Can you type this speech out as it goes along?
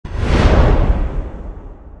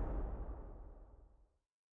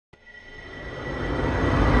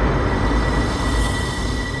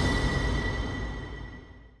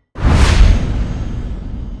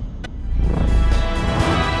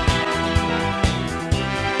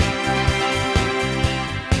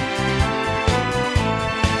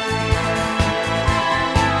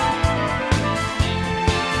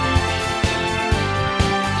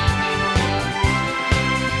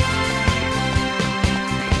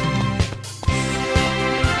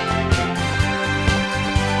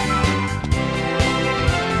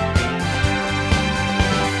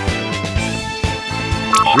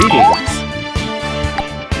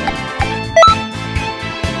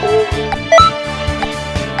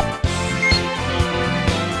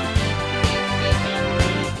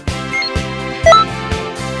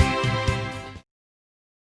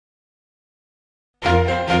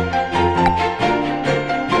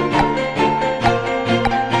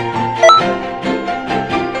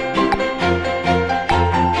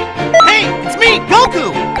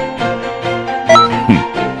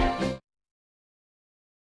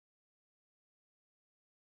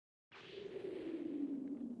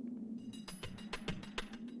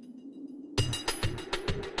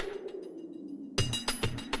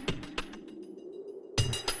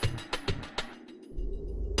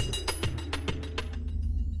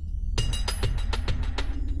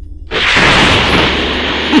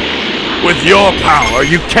With your power,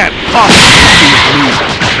 you can't possibly beat me.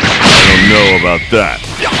 I don't know about that.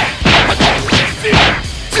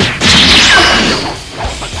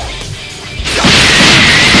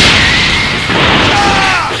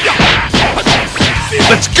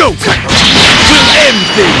 Let's go, Kakarot! We'll end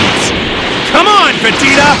things! Come on,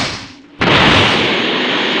 Vegeta!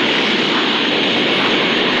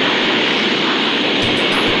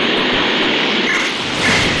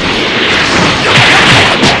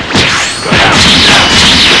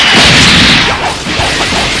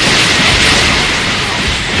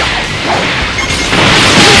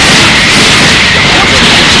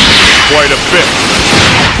 Quite a bit.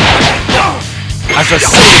 As a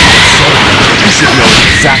Saiyan, you should know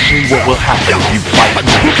exactly what will happen if you fight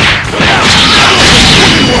me.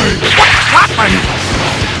 What happened?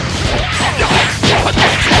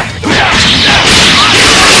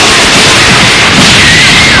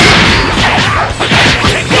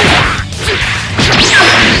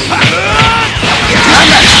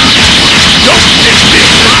 Don't think this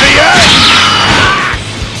is the end!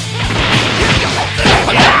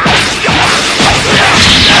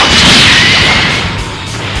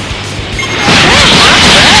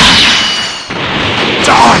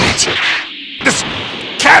 Darn it! This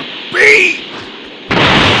can't be!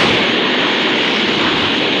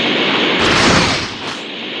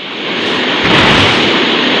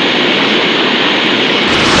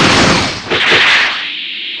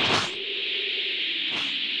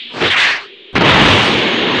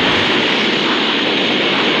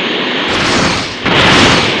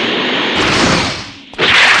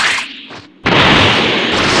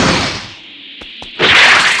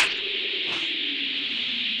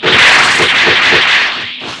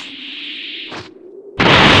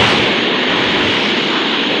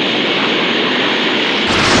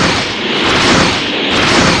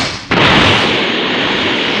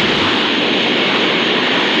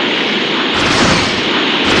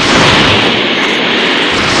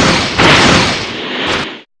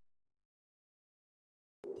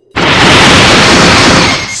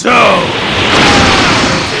 So,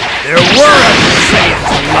 there were other Saiyans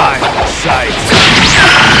alive besides.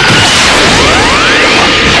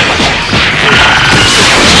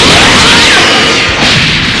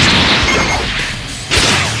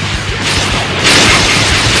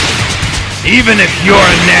 Even if you're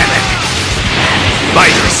a Namek, by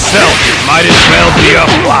yourself you might as well be a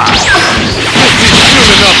fly. This is soon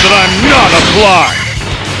enough that I'm not a fly.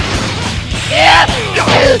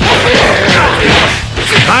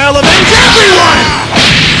 I'll avenge everyone!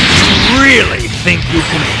 You really think you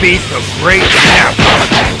can beat the great Nappa?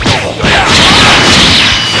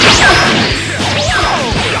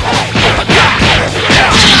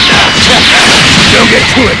 Don't get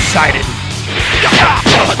too excited!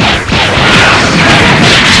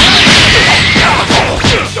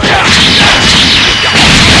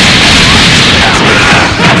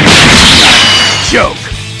 Joke!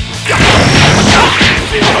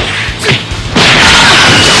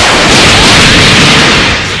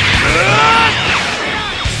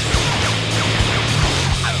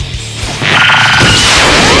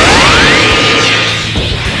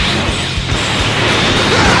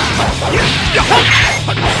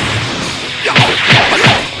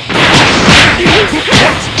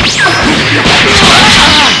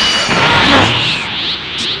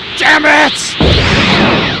 Damn it!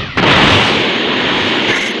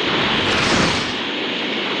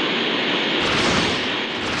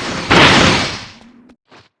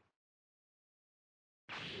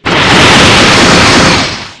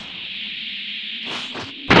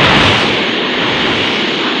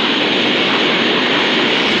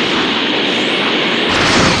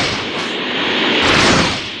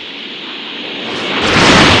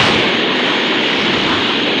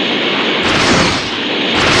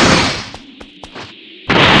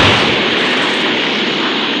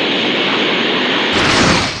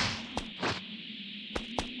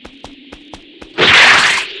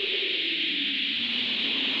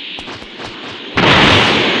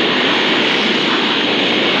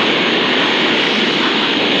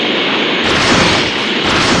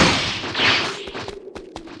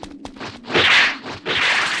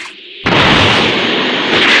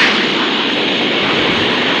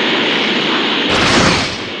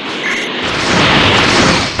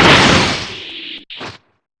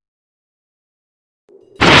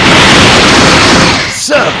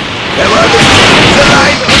 So, there were the Saiyans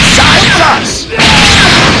alive besides us!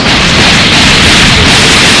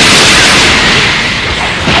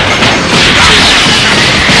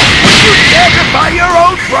 Would you dare defy your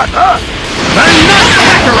own brother? I'm not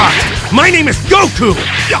Kakarot! My name is Goku!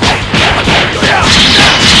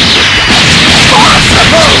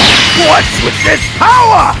 with this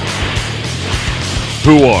power!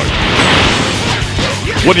 Who are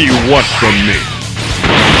you? What do you want from me?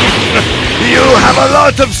 You have a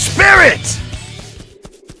lot of spirit!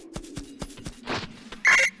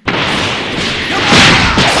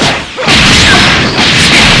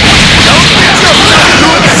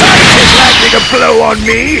 A blow on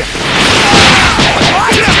me!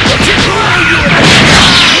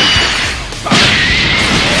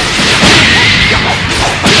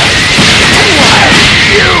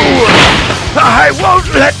 You! I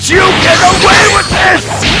won't let you get away with this!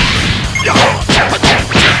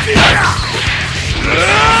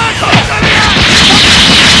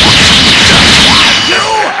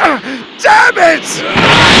 Damn it!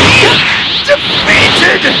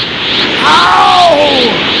 Defeated!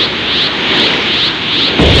 How?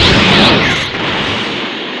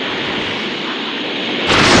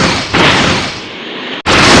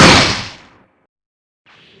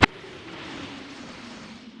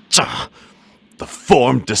 The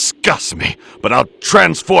form disgusts me, but I'll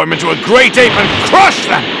transform into a great ape and crush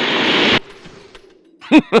them!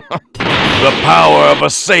 The power of a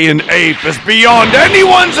Saiyan ape is beyond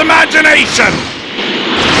anyone's imagination!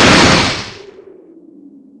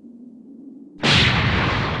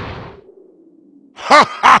 Ha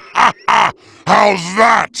ha ha ha! How's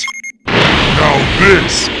that? Now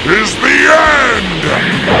this is the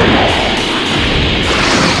end!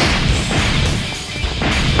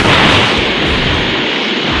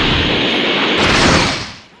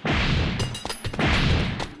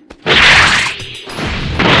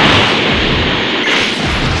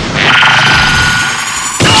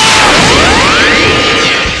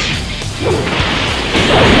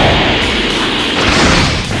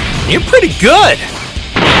 You're pretty good!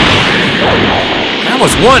 That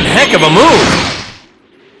was one heck of a move!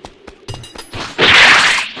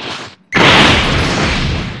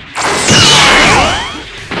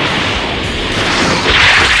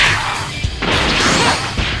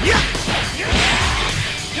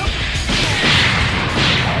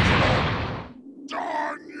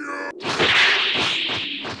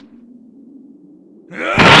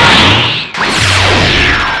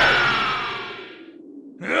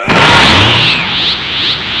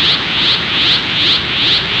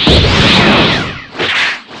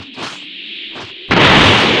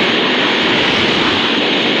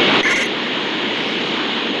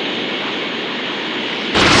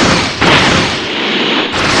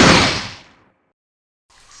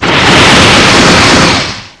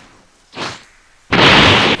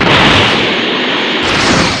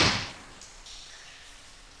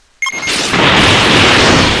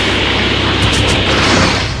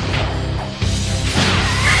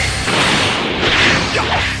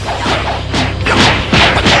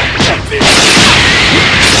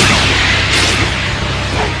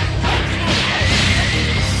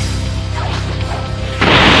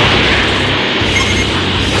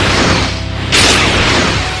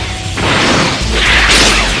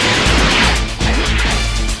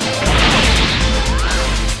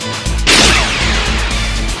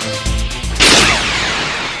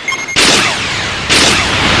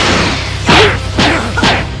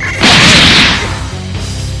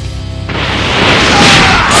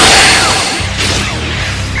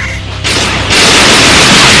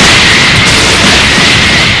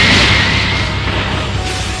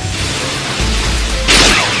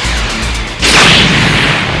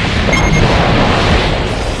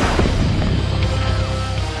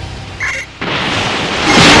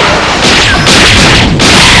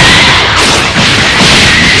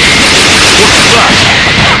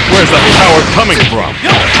 Where's that power coming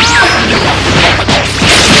from?